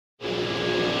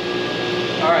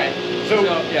So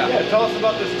yeah, tell us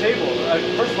about this table.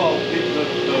 First of all,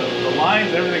 the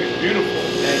lines, everything is beautiful.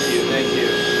 Thank you, thank you.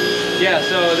 Yeah,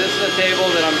 so this is a table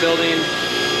that I'm building.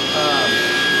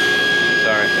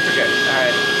 Sorry. It's okay. All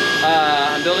right.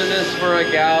 I'm building this for a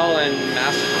gal in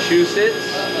Massachusetts.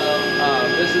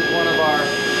 This is one of our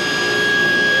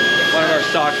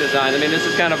stock designs. I mean, this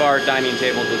is kind of our dining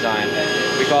table design.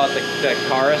 We call it the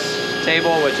charis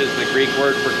table, which is the Greek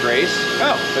word for grace.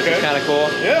 Oh, which is kind of cool.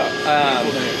 Yeah.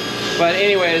 But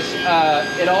anyways,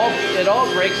 it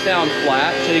all breaks down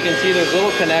flat. So you can see there's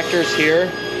little connectors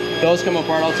here. Those come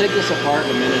apart. I'll take this apart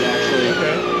in a minute, actually.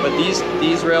 Okay. But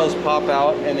these rails pop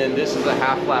out, and then this is a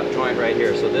half flap joint right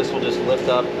here. So this will just lift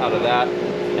up out of that,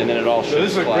 and then it all ships. So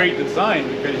this is flat. a great design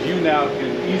because you now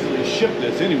can easily ship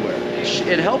this anywhere.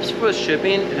 It helps with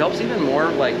shipping. It helps even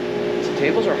more. Like,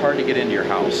 tables are hard to get into your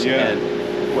house. Yeah.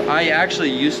 And I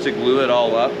actually used to glue it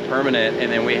all up permanent,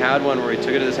 and then we had one where we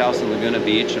took it to this house in Laguna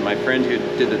Beach, and my friend who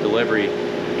did the delivery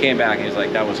came back and he was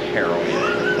like, "That was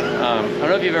harrowing." I don't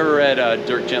know if you've ever read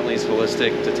Dirk Gently's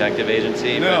Holistic Detective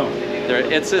Agency. No.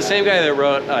 It's the same guy that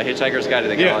wrote Hitchhiker's Guide to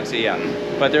the Galaxy, yeah.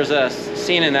 But there's a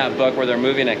scene in that book where they're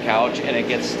moving a couch and it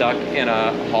gets stuck in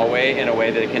a hallway in a way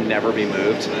that it can never be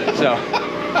moved. So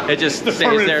it just stays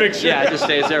there. Fixture. Yeah, it just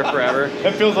stays there forever.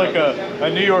 That feels like a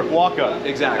New York walk-up.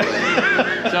 Exactly.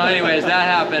 So anyways, that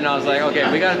happened. I was like,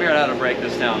 okay, we got to figure out how to break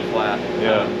this down flat.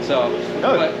 Yeah. It's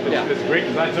a great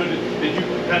design. So did you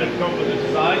kind of come up with a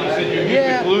design? You said you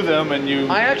used to glue them, and you.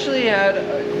 I actually had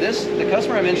the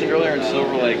customer I mentioned earlier in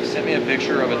Silver Lake sent me a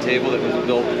picture of a table that was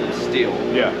built from steel.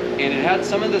 Yeah. And it had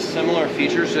some of the similar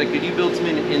features. Like, could you build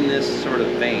something in this sort of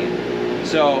vein?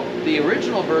 So the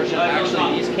original version,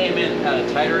 actually, these came in at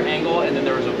a tighter angle, and then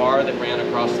there was a bar that ran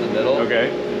across the middle. Okay.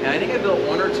 And I think I built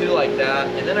one or two like that,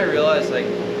 and then I realized, like,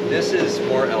 this is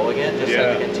more elegant, just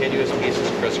like the continuous pieces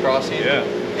crisscrossing. Yeah.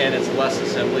 And it's less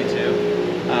assembly too.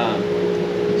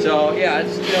 So yeah,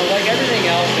 it's, you know, like everything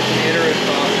else, it's an iterative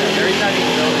process. Every time you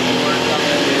build it, you learn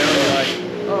something new. You're like,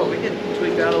 oh, we can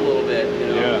tweak that a little bit, you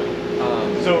know. Yeah.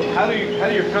 So how do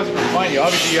your customers find you?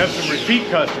 Obviously, you have some repeat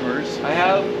customers. I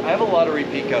have a lot of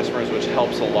repeat customers, which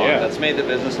helps a lot. Yeah. That's made the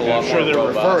business a lot more robust. I'm sure they're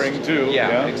referring too.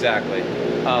 Yeah, exactly.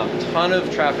 Ton of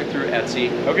traffic through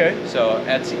Etsy. Okay. So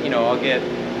Etsy, you know, I'll get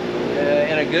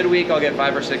in a good week, I'll get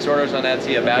 5 or 6 orders on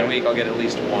Etsy. A bad week, I'll get at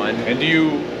least 1. And do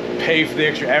you pay for the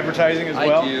extra advertising as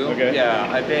well? I do. Okay. Yeah,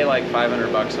 I pay like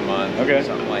 $500 a month. Okay.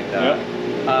 Something like that.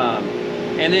 Yeah.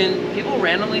 And then people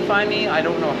randomly find me. I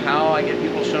don't know how I get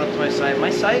people showing up to my site. My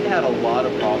site had a lot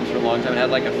of problems for a long time. It had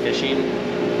like a phishing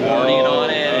warning on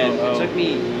it, and it took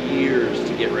me years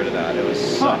to get rid of that. It was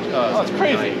such that's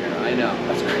crazy. nightmare. I know.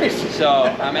 That's crazy. So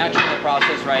I'm actually in the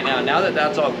process right now. Now that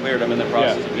that's all cleared, I'm in the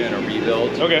process of doing a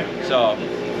rebuild. Okay. So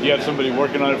you have somebody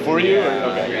working on it for you? Yeah,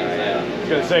 okay. Yeah. I was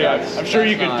gonna say, I'm sure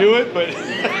you can do it, but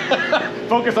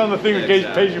focus on the thing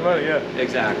that pays you money. Yeah.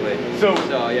 Exactly. So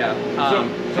yeah.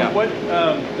 What?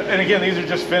 And again, these are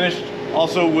just finished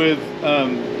also with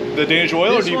the Danish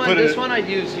oil, or do you put it? This one I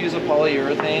use a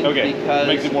polyurethane. Okay. Because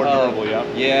makes it more durable.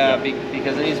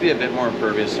 Because it needs to be a bit more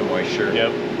impervious to moisture.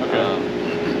 Yep. Okay.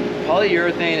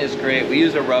 Polyurethane is great. We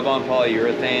use a rub-on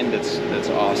polyurethane that's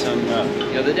awesome.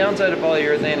 You know, the downside of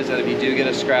polyurethane is that if you do get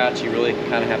a scratch, you really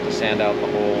kind of have to sand out the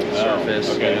whole surface.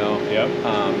 Okay. You know.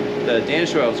 Yep. The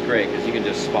Danish oil is great because you can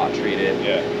just spot treat it.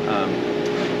 Yeah.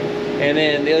 And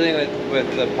then the other thing with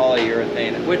the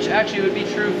polyurethane, which actually would be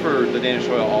true for the Danish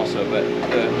oil also, but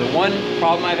the one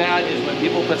problem I've had is when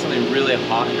people put something really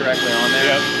hot directly on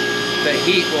there, the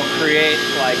heat will create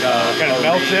like a kind of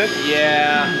melts it.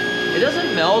 Yeah. It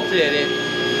doesn't melt it.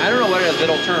 I don't know what it is.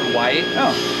 It'll turn white.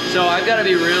 Oh. So I've got to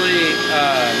be really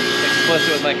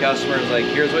explicit with my customers. Like,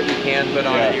 here's what you can put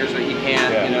on it. Here's what you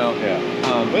can't. You know.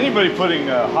 Yeah. Anybody putting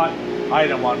a hot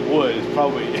item on wood is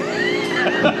probably.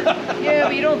 Yeah,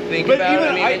 but you don't think about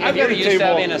it. I mean, if you're used to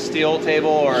having a steel table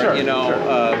or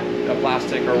a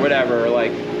plastic or whatever,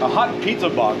 like a hot pizza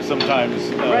box sometimes.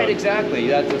 Right. Exactly.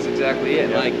 That's exactly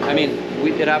it. Like, I mean,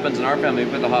 it happens in our family.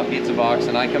 We put the hot pizza box,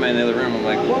 and I come in the other room. I'm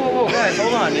like, whoa, guys,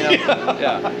 hold on, you know.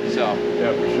 So.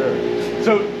 Yeah, for sure.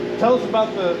 So, tell us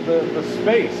about the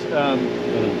space.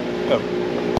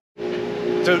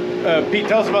 So, Pete,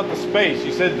 tell us about the space.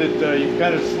 You said that you've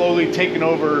kind of slowly taken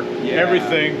over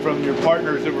everything from your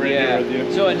partners that were in here with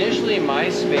you. So initially, my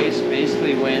space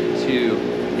basically went to.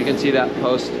 You can see that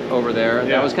post over there.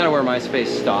 That was kind of where my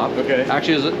space stopped. Okay.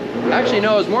 Actually,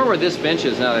 no, it was more where this bench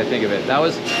is. Now that I think of it,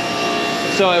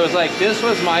 so it was like this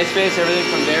was my space. Everything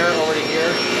from there over to here.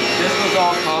 This was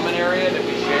all common area that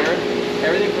we shared.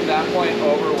 Everything from that point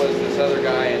over was this other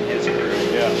guy and his crew.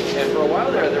 Yeah. And for a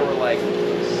while there were like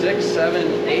 6,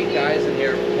 7, 8 guys in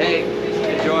here. Hey,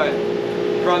 enjoy.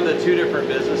 run the two different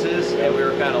businesses, and we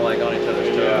were kind of like on each other's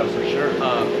toes. Yeah, for sure.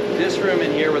 This room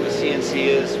in here where the CNC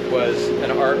is was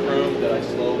an art room that I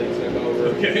slowly took over.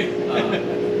 Okay.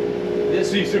 This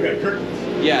so you still got curtains.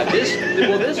 Yeah,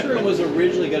 this room was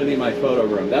originally going to be my photo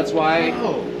room. That's why.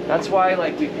 Oh. That's why,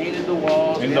 like, we painted the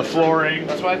walls and the flooring.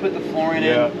 That's why I put the flooring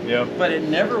in. Yeah. But it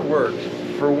never worked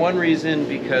for one reason,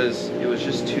 because it was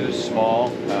just too small.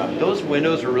 Those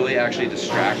windows were really actually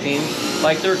distracting.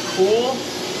 Like, they're cool,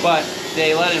 but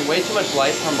they let in way too much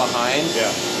light from behind.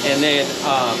 Yeah. And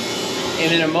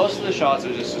then in most of the shots, it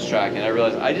was just distracting. I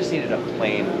realized I just needed a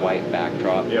plain white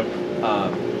backdrop. Yep.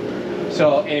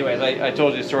 So anyways, I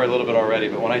told you the story a little bit already,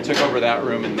 but when I took over that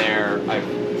room in there, I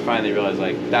finally realized,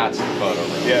 like, that's the photo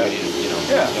room. Yeah. We needed, you know.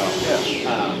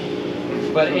 Yeah.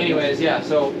 But anyways, yeah,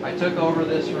 so I took over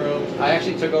this room. I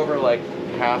actually took over like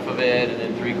half of it and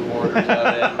then 3/4 of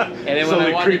it. And then So when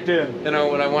they I creeped wanted, in.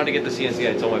 then when I wanted to get the CNC,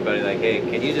 I told my buddy, like, hey,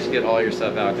 can you just get all your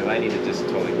stuff out? Because I need to just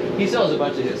totally. He sells a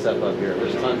bunch of his stuff up here.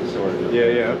 There's tons of storage.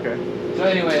 Yeah, okay. So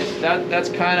anyways, that's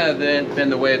kind of been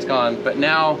the way it's gone. But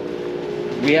now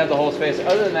we have the whole space.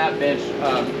 Other than that bench,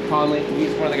 Conley,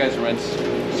 he's one of the guys who rents.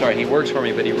 Sorry, he works for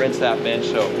me, but he rents that bench.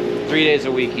 So 3 days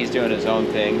a week, he's doing his own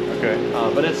thing. Okay.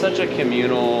 But it's such a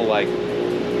communal, like,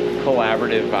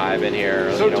 collaborative vibe in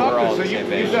here. So you know, talk we're all to us. So on the same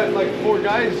page. you've got like 4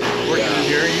 guys working in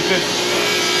here. You said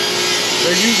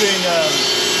they're using,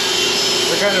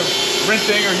 they're kind of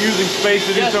renting or using space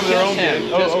to do some of their own him,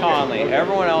 things. just okay. Conley. Okay.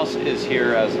 Everyone else is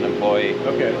here as an employee.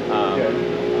 Okay.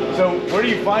 Okay. So where do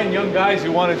you find young guys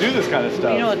who want to do this kind of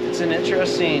stuff? You know, it's an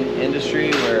interesting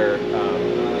industry where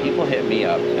people hit me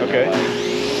up. And Okay. they're like,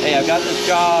 hey, I've got this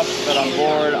job, but I'm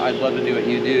bored. I'd love to do what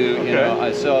you do. Okay. You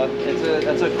know, so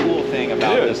that's a cool thing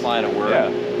about this line of work. Yeah.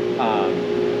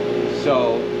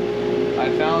 So I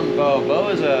found Bo. Bo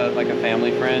is like a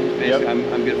family friend. Basically,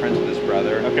 Yep. I'm good friends with his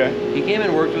brother. Okay. He came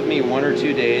and worked with me 1 or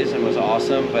 2 days and was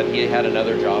awesome, but he had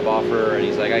another job offer, and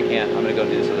he's like, I can't. I'm gonna go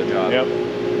do this other job. Yep.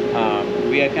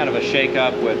 We had kind of a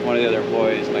shake-up with one of the other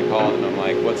employees, and I called him, and I'm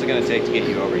like, what's it going to take to get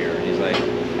you over here? And he's like,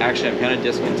 actually, I'm kind of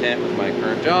discontent with my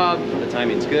current job. The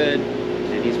timing's good,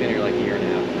 and he's been here like a year and a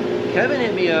half. Kevin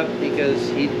hit me up because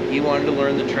he wanted to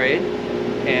learn the trade,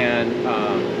 and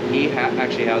he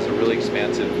actually has a really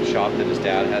expansive shop that his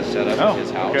dad has set up in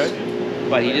his house. Okay.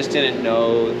 But he just didn't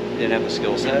have the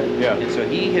skill set. Yeah. And so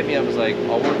he hit me up and was like,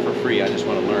 I'll work for free, I just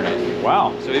want to learn it.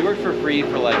 Wow. So he worked for free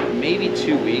for like maybe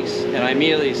 2 weeks, and I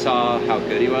immediately saw how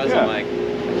good he was. Yeah. I'm like,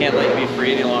 I can't let you be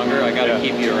free any longer, I gotta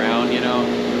keep you around, you know?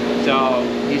 So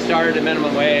he started at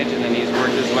minimum wage, and then he's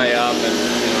worked his way up, and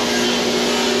you know.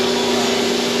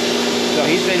 So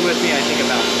he's been with me, I think,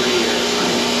 about 3 years.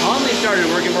 Conley started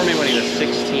working for me when he was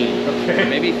 16, Okay.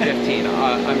 maybe 15.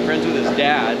 I'm friends with his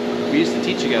dad. We used to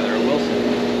teach together at Wilson,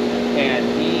 and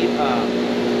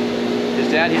his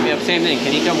dad hit me up, same thing,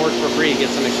 can he come work for free, get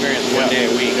some experience 1 day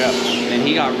a week? Yeah. And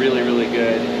he got really, really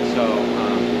good. So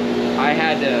I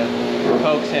had to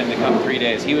coax him to come 3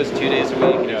 days. He was 2 days a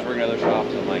week, and he was working at other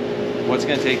shops. I'm like, what's it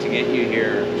gonna take to get you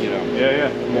here, you know,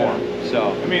 more?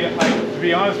 So, I mean, to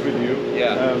be honest with you,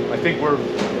 I think we're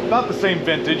about the same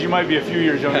vintage. You might be a few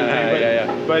years younger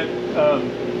than me, but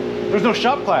there's no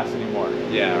shop class anymore.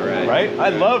 Yeah, right. Right? I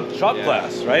loved shop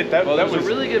class, right? That was a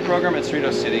really good program at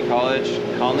Cerritos City College.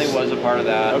 Conley was a part of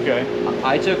that. Okay.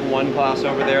 I took one class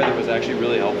over there that was actually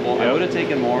really helpful. I would have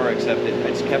taken more, except I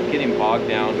just kept getting bogged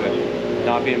down with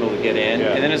not being able to get in.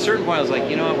 And then at a certain point, I was like,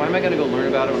 you know what? Why am I going to go learn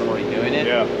about it when I'm already doing it?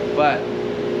 Yeah. But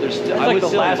there's still, it's I like would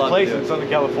the still last love place to. in Southern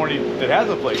California that has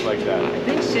a place like that. I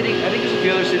think there's a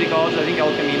few other city colleges. I think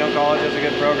El Camino College has a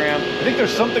good program. I think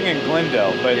there's something in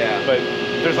Glendale, but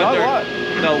there's not a lot.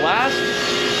 The last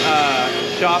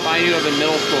shop I knew of in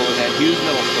middle school was at Hughes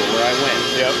Middle School, where I went.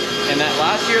 Yep. And that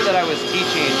last year that I was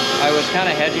teaching, I was kind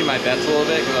of hedging my bets a little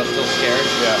bit because I was still scared.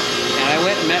 Yeah. And I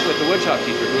went and met with the woodshop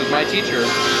teacher, who was my teacher,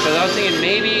 because I was thinking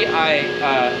maybe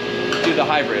I do the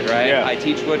hybrid, right? Yeah. I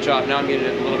teach woodshop, now I'm getting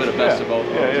a little bit of best of both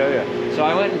worlds. Yeah. So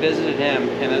I went and visited him,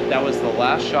 and that was the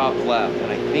last shop left,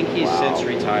 and I think he's since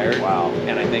retired. Wow.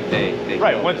 And I think they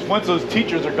right. Once those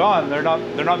teachers are gone, they're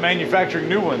not manufacturing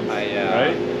new ones. Right.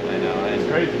 I know. It's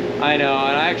crazy. I know,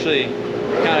 and I actually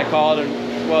kind of called and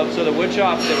so the wood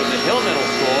shop that was at Hill Middle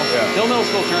School. Yeah. Hill Middle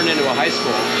School turned into a high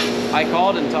school. I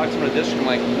called and talked to them in the district. I'm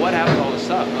like, what happened to all this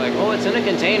stuff? They're like, oh, it's in a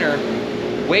container,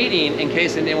 waiting in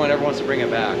case anyone ever wants to bring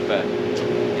it back. But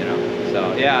you know,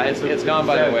 so yeah, it's gone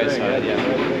by the wayside. Yeah.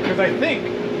 Because I think,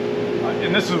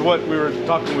 and this is what we were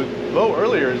talking with Bo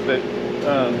earlier, is that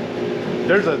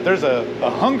there's a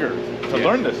hunger to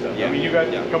learn this stuff. Yeah. I mean, you got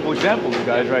a couple examples of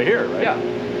guys right here, right? Yeah.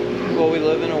 Well, we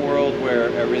live in a world where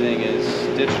everything is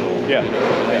digital. Yeah. You know?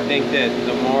 And I think that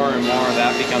the more and more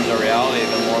that becomes a reality,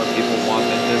 the more people want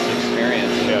this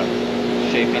experience of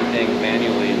shaping things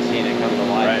manually and seeing it come to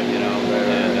life. You know,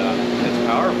 and it's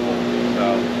powerful.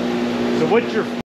 So what's your